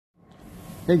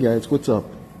Hey guys, what's up?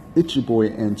 It's your boy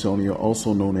Antonio,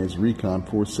 also known as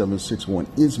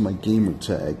Recon4761 is my gamer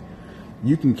tag.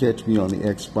 You can catch me on the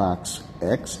Xbox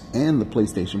X and the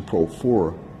PlayStation Pro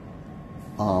 4.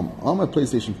 On my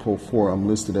PlayStation Pro 4, I'm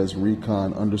listed as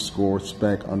Recon underscore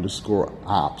spec underscore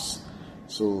ops.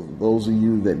 So those of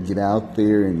you that get out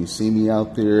there and you see me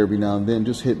out there every now and then,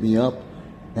 just hit me up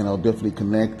and I'll definitely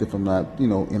connect if I'm not,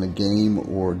 in a game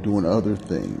or doing other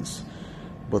things.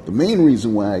 But the main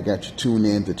reason why I got you tuned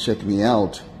in to check me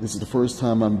out, this is the first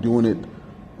time I'm doing it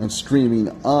and streaming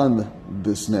on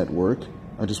this network.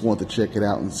 I just want to check it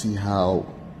out and see how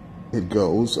it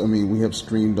goes. I mean, we have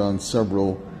streamed on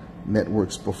several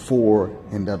networks before,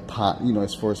 and that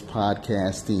as far as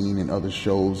podcasting and other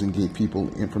shows, and give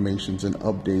people informations and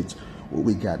updates what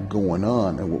we got going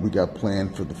on and what we got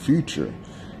planned for the future.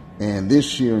 And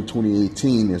this year in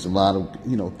 2018, there's a lot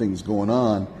of things going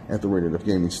on at the Rated F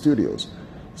Gaming Studios.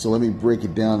 So let me break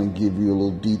it down and give you a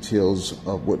little details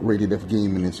of what Rated F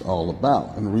Gaming is all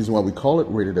about. And the reason why we call it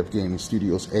Rated F Gaming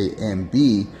Studios A and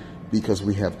B, because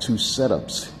we have two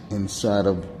setups inside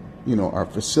of our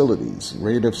facilities.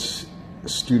 Rated F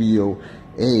Studio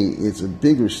A is a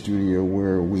bigger studio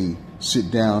where we sit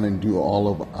down and do all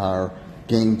of our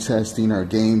game testing, our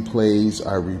gameplays,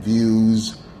 our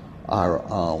reviews, our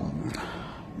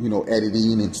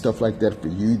editing and stuff like that for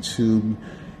YouTube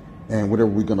and whatever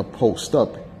we're going to post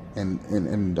up. And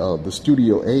the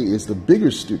Studio A is the bigger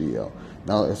studio.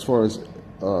 Now, as far as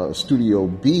Studio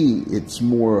B, it's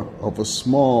more of a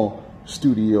small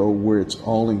studio where it's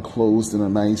all enclosed in a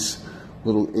nice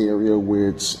little area where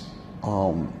it's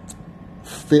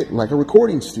fit like a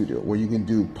recording studio where you can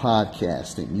do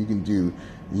podcasting, you can do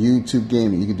YouTube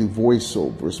gaming, you can do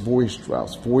voiceovers, voice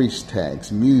drops, voice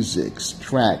tags, musics,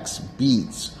 tracks,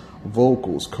 beats,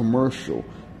 vocals, commercial,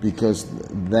 because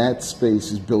that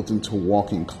space is built into a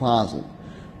walk-in closet.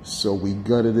 So we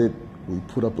gutted it. We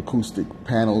put up acoustic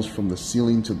panels from the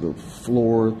ceiling to the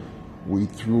floor. We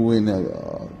threw in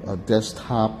a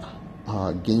desktop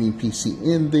gaming PC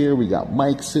in there. We got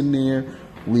mics in there.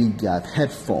 We got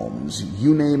headphones.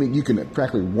 You name it. You can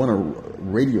practically run a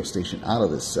radio station out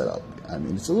of this setup. I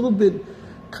mean, it's a little bit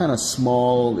kind of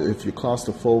small. If you're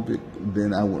claustrophobic,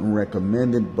 then I wouldn't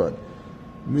recommend it. But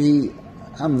me,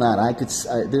 I'm not.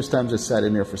 There's times I sat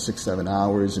in there for 6-7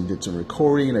 hours and did some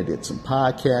recording. I did some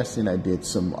podcasting. I did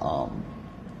some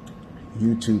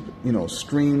YouTube,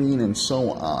 streaming and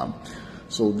so on.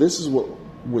 So this is what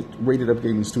Rated F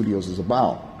Gaming Studios is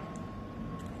about.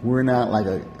 We're not like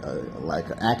like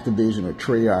an Activision or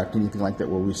Treyarch, anything like that,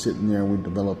 where we're sitting there and we're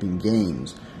developing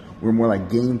games. We're more like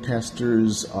game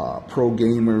testers, pro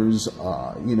gamers,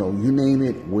 you name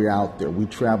it, we're out there. We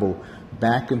travel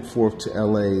back and forth to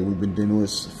LA. We've been doing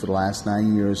this for the last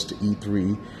 9 years to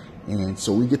E3. And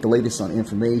so we get the latest on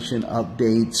information,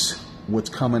 updates, what's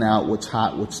coming out, what's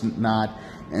hot, what's not,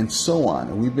 and so on.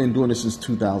 And we've been doing this since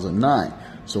 2009.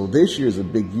 So this year is a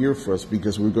big year for us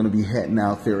because we're going to be heading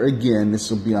out there again.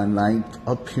 This will be our 9th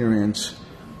appearance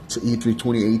to E3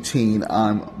 2018.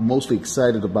 I'm mostly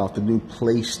excited about the new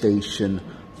PlayStation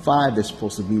 5 that's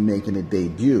supposed to be making a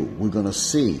debut. We're going to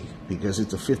see, because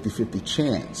it's a 50-50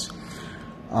 chance.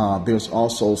 There's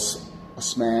also a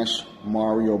Smash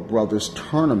Mario Brothers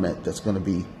tournament that's going to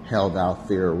be held out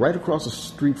there right across the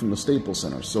street from the Staples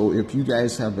Center. So if you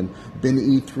guys haven't been to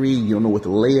E3, you don't know what the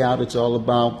layout it's all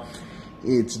about.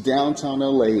 It's downtown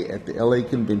LA at the LA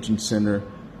Convention Center.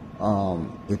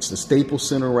 It's the Staples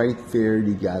Center right there.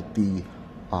 You got the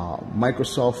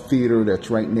Microsoft Theater that's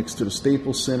right next to the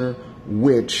Staples Center,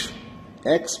 which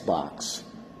Xbox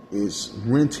is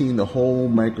renting the whole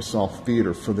Microsoft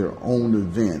Theater for their own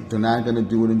event. They're not going to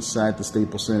do it inside the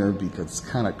Staples Center because it's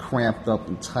kind of cramped up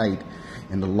and tight,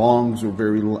 and the longs were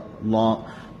very long,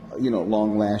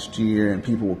 long last year, and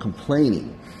people were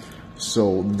complaining.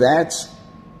 So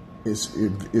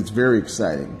it's very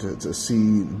exciting to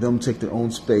see them take their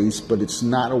own space, but it's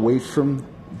not away from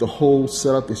the whole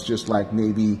setup. It's just like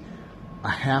maybe a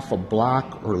half a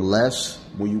block or less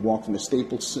when you walk from the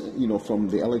Staples, from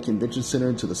the LA Convention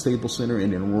Center to the Staples Center,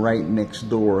 and then right next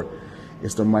door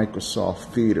is the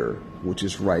Microsoft Theater, which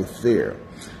is right there.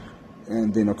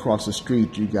 And then across the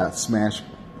street, you got Smash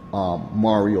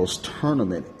Mario's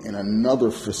tournament in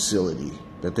another facility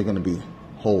that they're going to be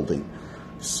holding.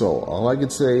 So all I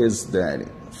can say is that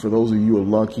for those of you who are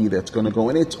lucky, that's going to go,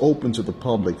 and it's open to the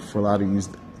public for a lot of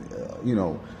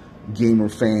you, gamer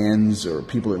fans or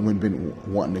people that have been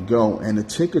wanting to go, and the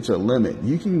tickets are limited.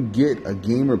 You can get a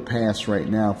gamer pass right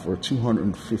now for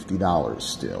 $250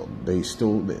 still. They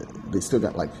still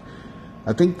got like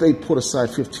I think they put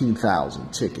aside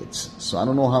 15,000 tickets. So I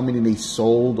don't know how many they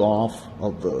sold off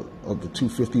of the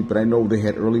 250, but I know they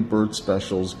had early bird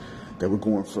specials that were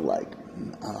going for like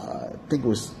I think it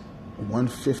was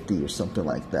 150 or something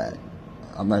like that.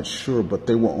 I'm not sure, but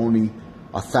they were only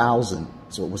 1,000.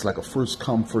 So it was like a first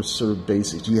come, first served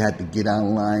basis. You had to get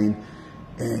online,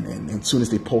 and as soon as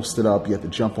they posted up, you had to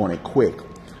jump on it quick.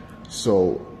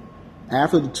 So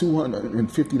after the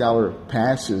 $250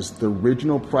 passes, the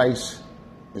original price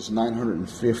is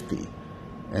 $950,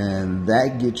 and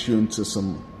that gets you into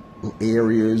some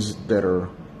areas that are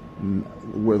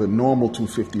where the normal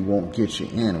 $250 won't get you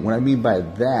in. What I mean by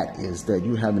that is that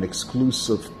you have an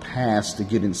exclusive pass to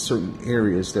get in certain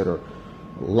areas that are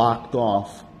locked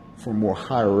off for more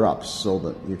higher ups. So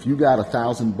that if you got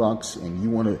 $1,000 and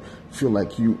you want to feel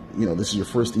like you know this is your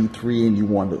first E3 and you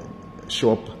want to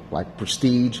show up like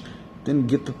prestige, then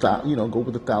get go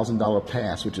with the $1,000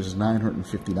 pass, which is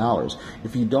 $950.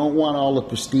 If you don't want all the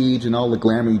prestige and all the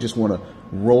glamour, you just want to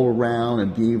roll around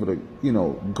and be able to,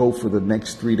 go for the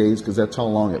next 3 days, because that's how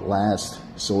long it lasts.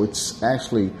 So it's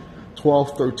actually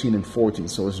 12, 13, and 14.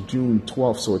 So it's June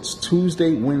 12th. So it's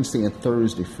Tuesday, Wednesday, and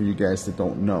Thursday for you guys that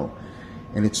don't know.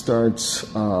 And it starts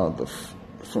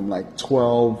from like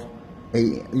 12,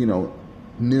 8,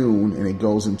 noon, and it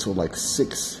goes until like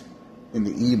 6 in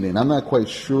the evening. I'm not quite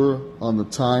sure on the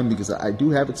time because I do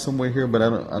have it somewhere here, but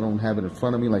I don't have it in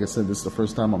front of me. Like I said, this is the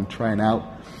first time I'm trying out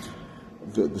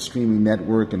the streaming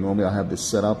network, and normally I'll have this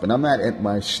set up. And I'm not at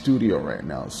my studio right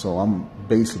now, so I'm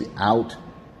basically out,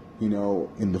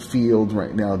 in the field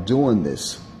right now doing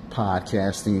this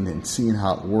podcasting and seeing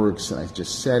how it works. And I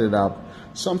just set it up.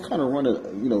 So I'm kind of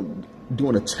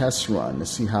doing a test run to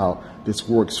see how this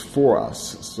works for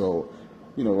us. So,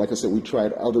 like I said, we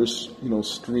tried others,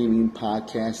 streaming,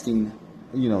 podcasting,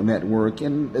 network,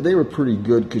 and they were pretty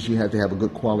good because you had to have a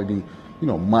good quality,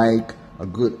 mic, a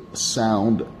good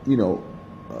sound,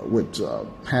 with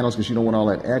panels, because you don't want all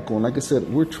that echo. And like I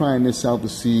said, we're trying this out to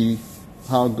see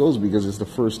how it goes, because it's the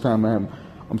first time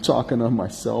I'm talking on my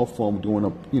cell phone doing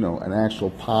an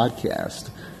actual podcast.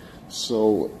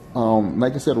 So,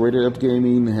 like I said, Rated F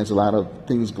Gaming has a lot of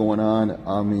things going on.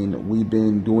 I mean, we've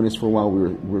been doing this for a while.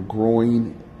 We're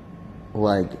growing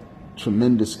like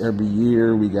tremendous every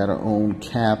year. We got our own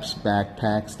caps,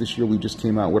 backpacks. This year we just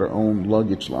came out with our own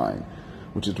luggage line,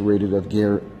 which is the Rated F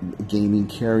Gaming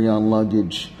carry-on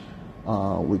luggage.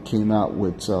 We came out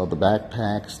with the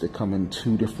backpacks that come in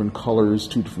 2 different colors,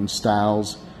 2 different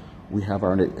styles. We have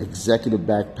our executive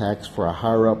backpacks for our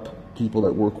higher-up people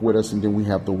that work with us, and then we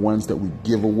have the ones that we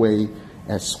give away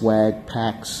as swag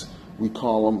packs, we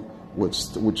call them,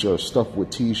 which are stuffed with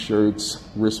T-shirts,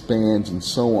 wristbands, and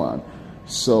so on.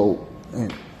 So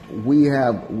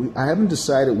I haven't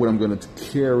decided what I'm going to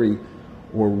carry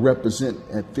or represent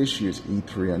at this year's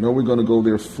E3. I know we're going to go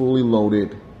there fully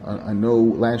loaded. I know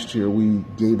last year we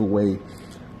gave away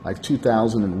like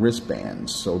 2,000 in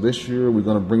wristbands. So this year we're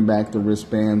going to bring back the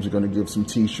wristbands. We're going to give some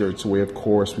T-shirts away, of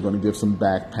course. We're going to give some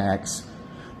backpacks,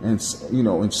 and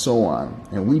and so on.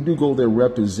 And we do go there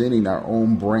representing our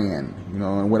own brand.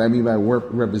 And what I mean by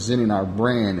representing our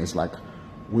brand is like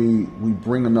we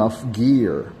bring enough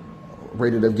gear,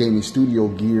 Rated F Gaming Studio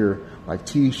gear, like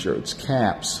T-shirts,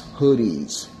 caps,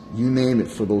 hoodies, you name it,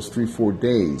 for those 3-4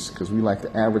 days, because we like to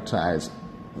advertise,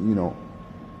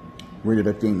 Rated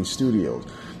F Gaming Studios.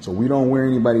 So we don't wear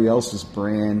anybody else's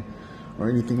brand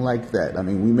or anything like that. I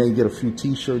mean, we may get a few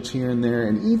T-shirts here and there,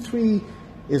 and E3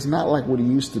 is not like what it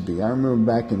used to be. I remember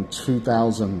back in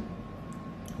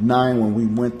 2009 when we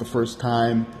went the first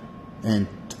time, and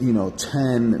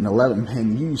 10 and 11,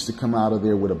 man, you used to come out of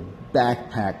there with a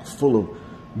backpack full of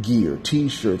gear,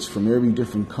 T-shirts from every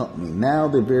different company. Now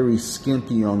they're very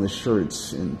skimpy on the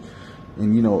shirts and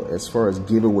as far as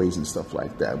giveaways and stuff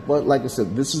like that. But like I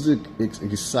said, this is an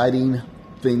exciting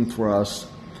thing for us.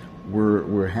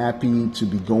 We're happy to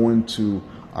be going to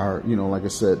our, like I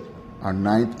said, our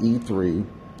 9th E3.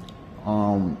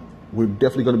 We're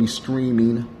definitely going to be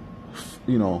streaming,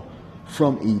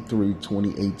 from E3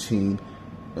 2018.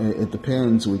 It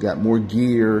depends. We got more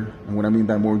gear, and what I mean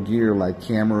by more gear, like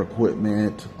camera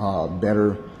equipment,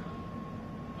 better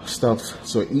stuff.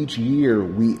 So each year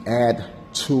we add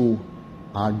to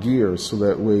our gear, so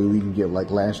that way we can get,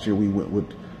 like last year we went with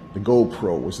the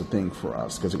GoPro was the thing for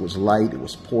us, because it was light, it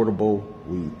was portable.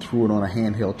 We threw it on a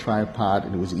handheld tripod,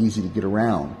 and it was easy to get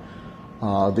around.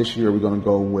 This year we're going to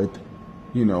go with,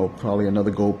 probably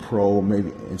another GoPro.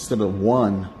 Maybe instead of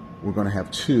 1, we're going to have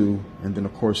 2, and then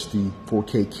of course the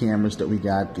 4K cameras that we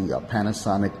got, the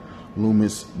Panasonic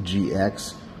Lumix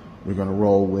GX, we're going to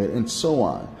roll with, and so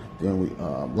on. Then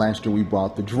last year we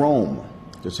bought the drone,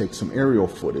 to take some aerial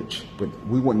footage, but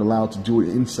we weren't allowed to do it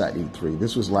inside E3.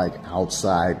 This was like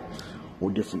outside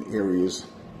or different areas,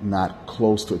 not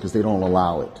close to it, because they don't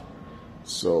allow it.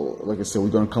 So, like I said, we're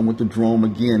going to come with the drone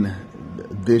again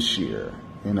this year,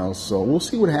 so we'll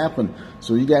see what happens.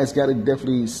 So you guys got to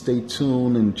definitely stay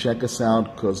tuned and check us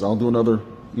out, because I'll do another,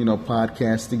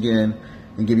 podcast again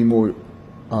and give you more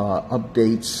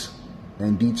updates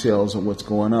and details of what's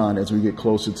going on as we get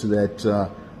closer to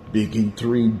that big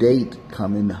E3 date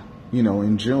coming,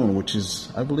 in June, which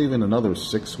is, I believe, in another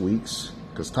 6 weeks,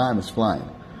 because time is flying.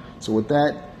 So with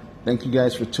that, thank you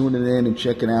guys for tuning in and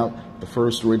checking out the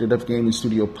first Rated F Gaming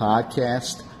Studio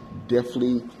podcast.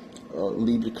 Definitely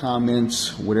leave your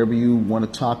comments, whatever you want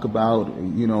to talk about,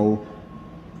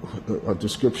 a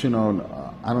description on,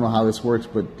 I don't know how this works,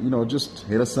 but, just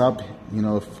hit us up.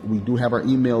 If we do have our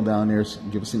email down there, so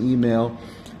give us an email,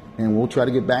 and we'll try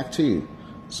to get back to you.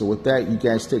 So with that, you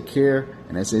guys take care,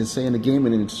 and as they say in the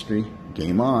gaming industry,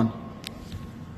 game on.